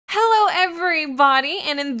everybody,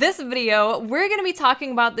 and in this video, we're going to be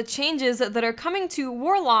talking about the changes that are coming to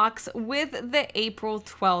Warlocks with the April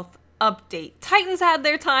 12th update. Titans had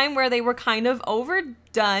their time where they were kind of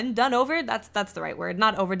done over, that's the right word,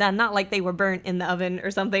 not overdone, not like they were burnt in the oven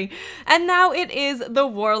or something. And now it is the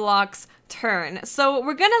Warlocks' turn. So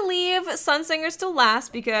we're gonna leave Sunsingers to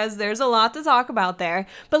last because there's a lot to talk about there,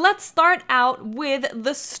 but let's start out with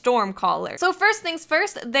the stormcaller. So first things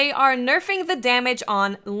first, they are nerfing the damage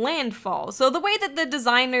on landfall. So the way that the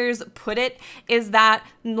designers put it is that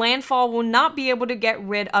landfall will not be able to get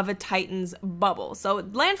rid of a Titan's bubble. So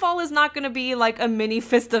landfall is not going to be like a mini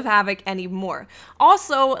Fist of Havoc anymore.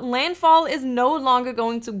 Also, landfall is no longer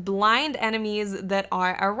going to blind enemies that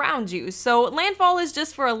are around you. So landfall is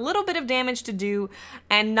just for a little bit of damage to do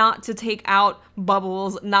and not to take out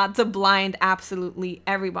bubbles, not to blind absolutely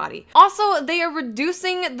everybody. Also, they are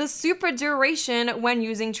reducing the super duration when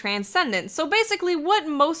using Transcendence. So basically what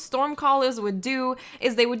most Stormcallers would do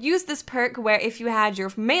is they would use this perk where if you had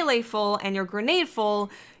your melee full and your grenade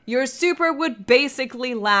full, your super would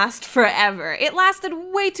basically last forever. It lasted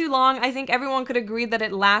way too long. I think everyone could agree that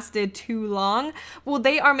it lasted too long. Well,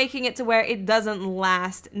 they are making it to where it doesn't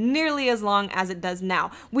last nearly as long as it does now.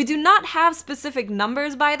 We do not have specific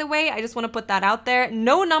numbers, by the way. I just want to put that out there.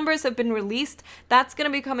 No numbers have been released. That's going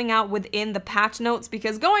to be coming out within the patch notes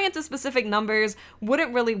because going into specific numbers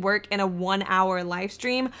wouldn't really work in a 1-hour live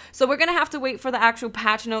stream. So we're going to have to wait for the actual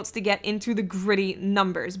patch notes to get into the gritty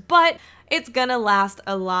numbers. But it's gonna last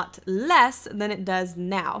a lot less than it does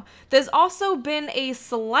now. There's also been a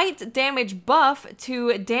slight damage buff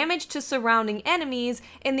to damage to surrounding enemies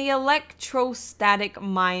in the electrostatic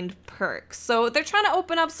mind perk. So they're trying to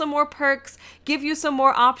open up some more perks, give you some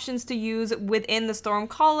more options to use within the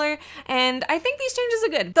Stormcaller, and I think these changes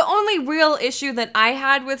are good. The only real issue that I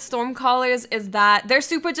had with Stormcallers is that their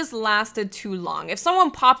super just lasted too long. If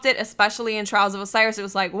someone popped it, especially in Trials of Osiris, it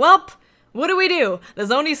was like, welp, what do we do? There's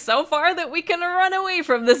only so far that we can run away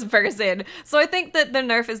from this person. So I think that the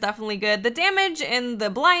nerf is definitely good. The damage and the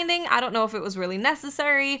blinding, I don't know if it was really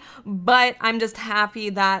necessary, but I'm just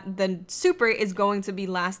happy that the super is going to be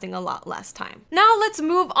lasting a lot less time. Now let's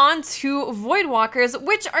move on to voidwalkers,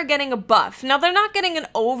 which are getting a buff. Now they're not getting an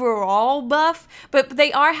overall buff, but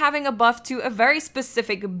they are having a buff to a very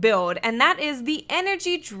specific build, and that is the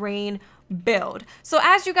energy drain build. So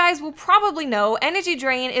as you guys will probably know, energy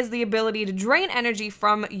drain is the ability to drain energy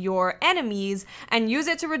from your enemies and use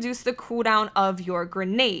it to reduce the cooldown of your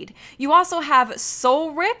grenade. You also have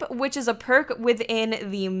Soul Rip, which is a perk within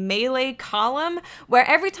the melee column, where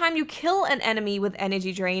every time you kill an enemy with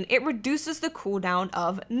energy drain, it reduces the cooldown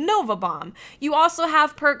of Nova Bomb. You also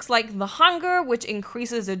have perks like the Hunger, which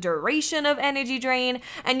increases the duration of energy drain,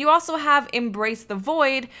 and you also have Embrace the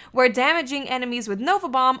Void, where damaging enemies with Nova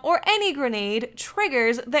Bomb or any grenade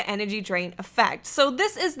triggers the energy drain effect. So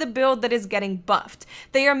this is the build that is getting buffed.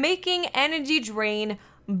 They are making energy drain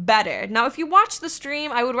better. Now, if you watch the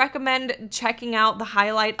stream, I would recommend checking out the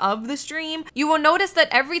highlight of the stream. You will notice that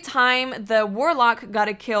every time the Warlock got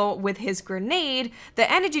a kill with his grenade, the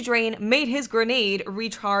energy drain made his grenade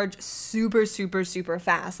recharge super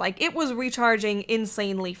fast. Like, it was recharging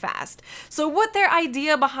insanely fast. So what their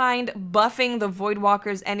idea behind buffing the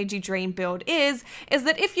Voidwalker's energy drain build is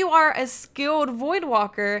that if you are a skilled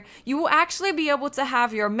Voidwalker, you will actually be able to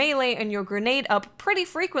have your melee and your grenade up pretty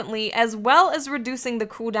frequently, as well as reducing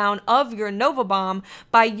the cooldown of your Nova Bomb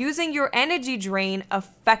by using your energy drain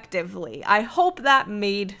effectively. I hope that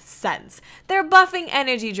made sense. They're buffing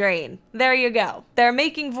energy drain. There you go. They're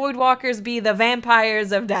making Voidwalkers be the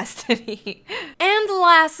vampires of destiny. And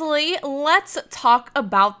lastly, let's talk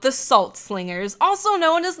about the Salt Slingers, also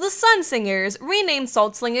known as the Sunsingers, renamed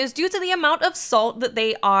Salt Slingers due to the amount of salt that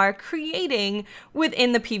they are creating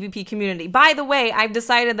within the PvP community. By the way, I've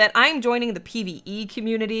decided that I'm joining the PvE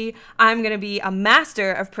community. I'm gonna be a master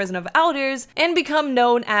of Prison of Elders and become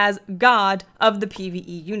known as God of the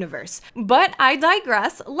PvE universe. But I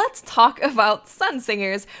digress. Let's talk about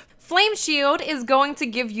Sunsingers. Flame Shield is going to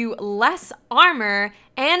give you less armor,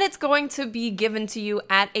 and it's going to be given to you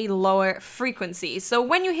at a lower frequency. So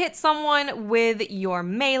when you hit someone with your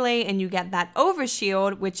melee and you get that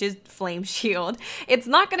overshield, which is Flame Shield, it's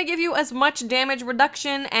not going to give you as much damage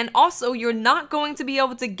reduction, and also you're not going to be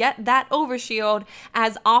able to get that overshield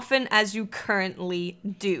as often as you currently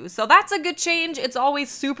do. So that's a good change. It's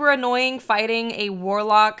always super annoying fighting a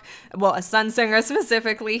Warlock, well, a Sunsinger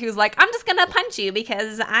specifically, who's like, I'm just gonna punch you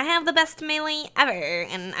because I have the best melee ever,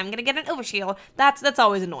 and I'm gonna get an overshield. That's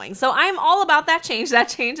always annoying. So I'm all about that change. That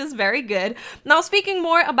change is very good. Now, speaking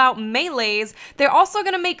more about melees, they're also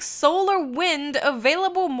going to make solar wind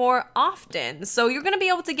available more often. So you're going to be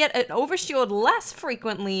able to get an overshield less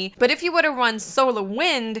frequently, but if you were to run solar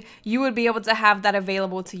wind, you would be able to have that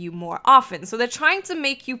available to you more often. So they're trying to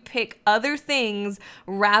make you pick other things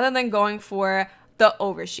rather than going for the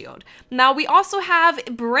overshield. Now we also have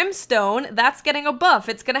Brimstone that's getting a buff.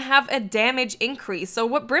 It's gonna have a damage increase. So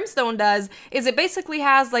what Brimstone does is it basically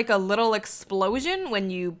has like a little explosion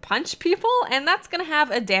when you punch people, and that's gonna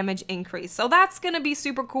have a damage increase. So that's gonna be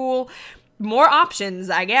super cool. More options,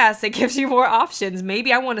 I guess. It gives you more options.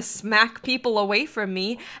 Maybe I want to smack people away from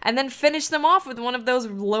me and then finish them off with one of those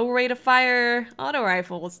low rate of fire auto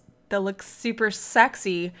rifles that looks super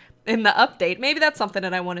sexy in the update. Maybe that's something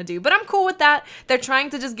that I want to do, but I'm cool with that. They're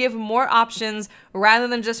trying to just give more options rather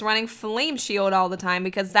than just running flame shield all the time,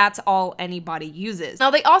 because that's all anybody uses.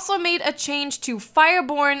 Now they also made a change to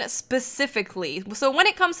Fireborn specifically. So when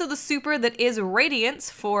it comes to the super that is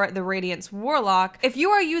Radiance for the Radiance Warlock, if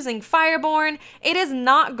you are using Fireborn, it is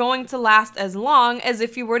not going to last as long as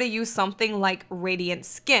if you were to use something like Radiant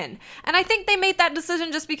Skin. And I think they made that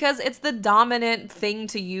decision just because it's the dominant thing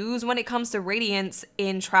to use when it comes to Radiance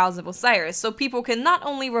in Trials of Osiris. So people can not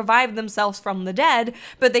only revive themselves from the dead,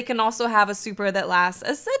 but they can also have a super that lasts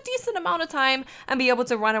a decent amount of time and be able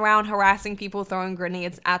to run around harassing people, throwing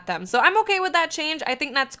grenades at them. So I'm okay with that change. I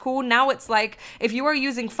think that's cool. Now it's like, if you are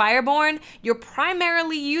using Fireborn, you're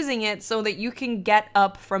primarily using it so that you can get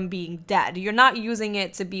up from being dead. You're not using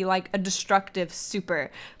it to be like a destructive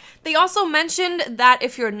super. They also mentioned that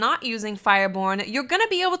if you're not using Fireborn, you're gonna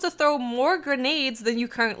be able to throw more grenades than you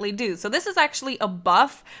currently do. So this is actually a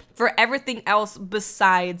buff for everything else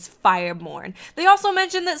besides Fireborn. They also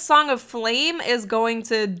mentioned that Song of Flame is going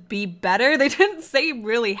to be better. They didn't say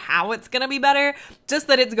really how it's gonna be better, just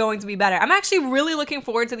that it's going to be better. I'm actually really looking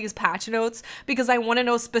forward to these patch notes because I want to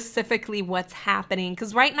know specifically what's happening,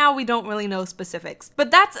 because right now we don't really know specifics.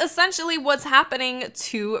 But that's essentially what's happening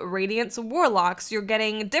to Radiance Warlocks. You're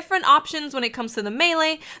getting different options when it comes to the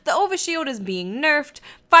melee. The overshield is being nerfed,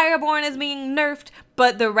 Fireborn is being nerfed,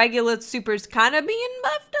 but the regular super's kind of being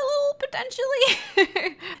buffed a little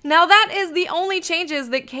potentially. Now that is the only changes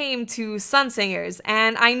that came to Sunsingers,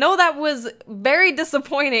 and I know that was very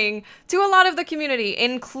disappointing to a lot of the community,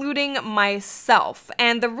 including myself.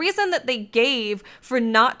 And the reason that they gave for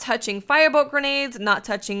not touching firebolt grenades, not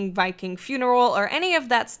touching Viking Funeral, or any of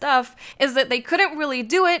that stuff is that they couldn't really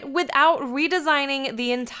do it without redesigning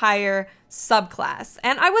the entire subclass.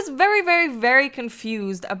 And I was very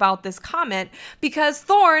confused about this comment because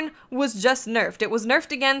Thorn was just nerfed. It was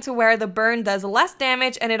nerfed again to where the burn does less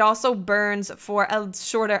damage and it also burns for a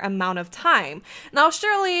shorter amount of time. Now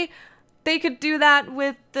surely they could do that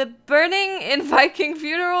with the burning in Viking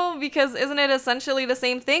Funeral, because isn't it essentially the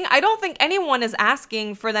same thing? I don't think anyone is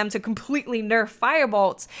asking for them to completely nerf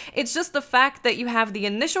firebolts. It's just the fact that you have the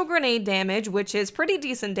initial grenade damage, which is pretty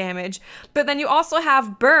decent damage, but then you also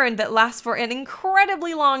have burn that lasts for an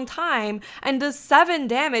incredibly long time and does 7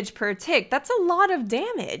 damage per tick. That's a lot of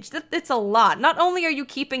damage. It's a lot. Not only are you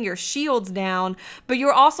keeping your shields down, but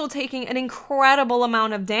you're also taking an incredible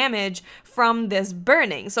amount of damage from this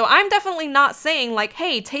burning. So I'm definitely not saying like,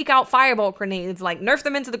 hey, take out firebolt grenades, like nerf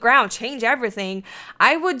them into the ground, change everything.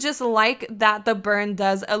 I would just like that the burn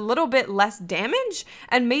does a little bit less damage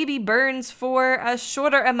and maybe burns for a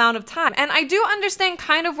shorter amount of time. And I do understand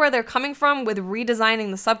kind of where they're coming from with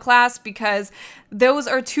redesigning the subclass, because those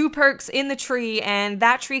are 2 perks in the tree and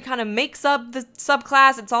that tree kind of makes up the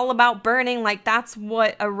subclass. It's all about burning. Like that's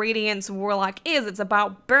what a Radiance Warlock is. It's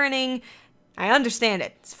about burning. I understand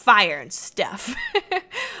it. It's fire and stuff.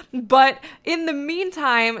 But in the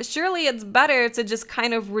meantime, surely it's better to just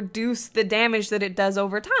kind of reduce the damage that it does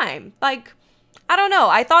over time. Like, I don't know.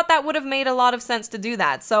 I thought that would have made a lot of sense to do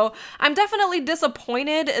that. So I'm definitely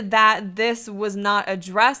disappointed that this was not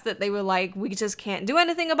addressed, that they were like, we just can't do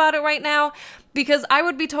anything about it right now, because I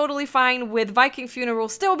would be totally fine with Viking Funeral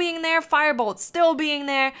still being there, Firebolt still being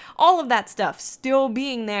there, all of that stuff still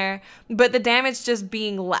being there, but the damage just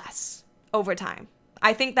being less over time.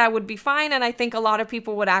 I think that would be fine, and I think a lot of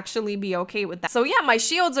people would actually be okay with that. So yeah, my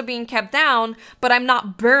shields are being kept down, but I'm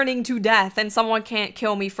not burning to death and someone can't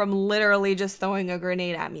kill me from literally just throwing a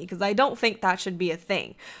grenade at me, because I don't think that should be a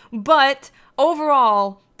thing. But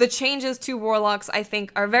overall, the changes to Warlocks, I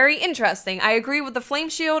think, are very interesting. I agree with the Flame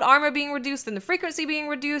Shield armor being reduced and the frequency being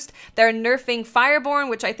reduced. They're nerfing Fireborn,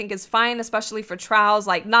 which I think is fine, especially for trials.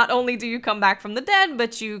 Like, not only do you come back from the dead,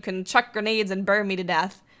 but you can chuck grenades and burn me to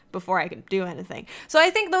death. before I can do anything. So I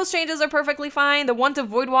think those changes are perfectly fine. The one to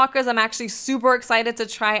voidwalkers, I'm actually super excited to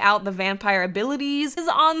try out the vampire abilities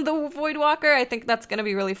on the voidwalker. I think that's gonna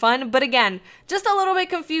be really fun. But again, just a little bit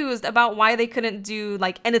confused about why they couldn't do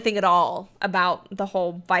like anything at all about the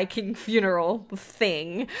whole Viking funeral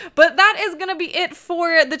thing. But that is gonna be it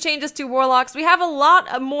for the changes to Warlocks. We have a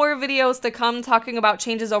lot more videos to come talking about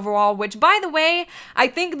changes overall, which by the way, I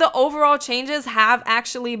think the overall changes have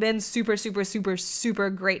actually been super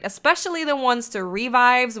great, especially the ones to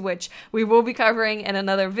revives, which we will be covering in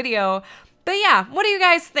another video. But yeah, what do you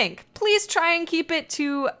guys think? Please try and keep it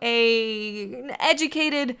to an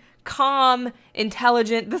educated, calm,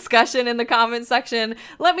 intelligent discussion in the comment section.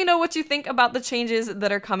 Let me know what you think about the changes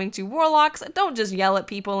that are coming to Warlocks. Don't just yell at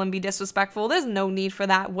people and be disrespectful. There's no need for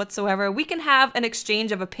that whatsoever. We can have an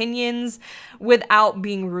exchange of opinions without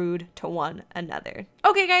being rude to one another.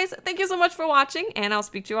 Okay guys, thank you so much for watching, and I'll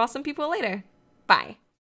speak to you awesome people later. Bye.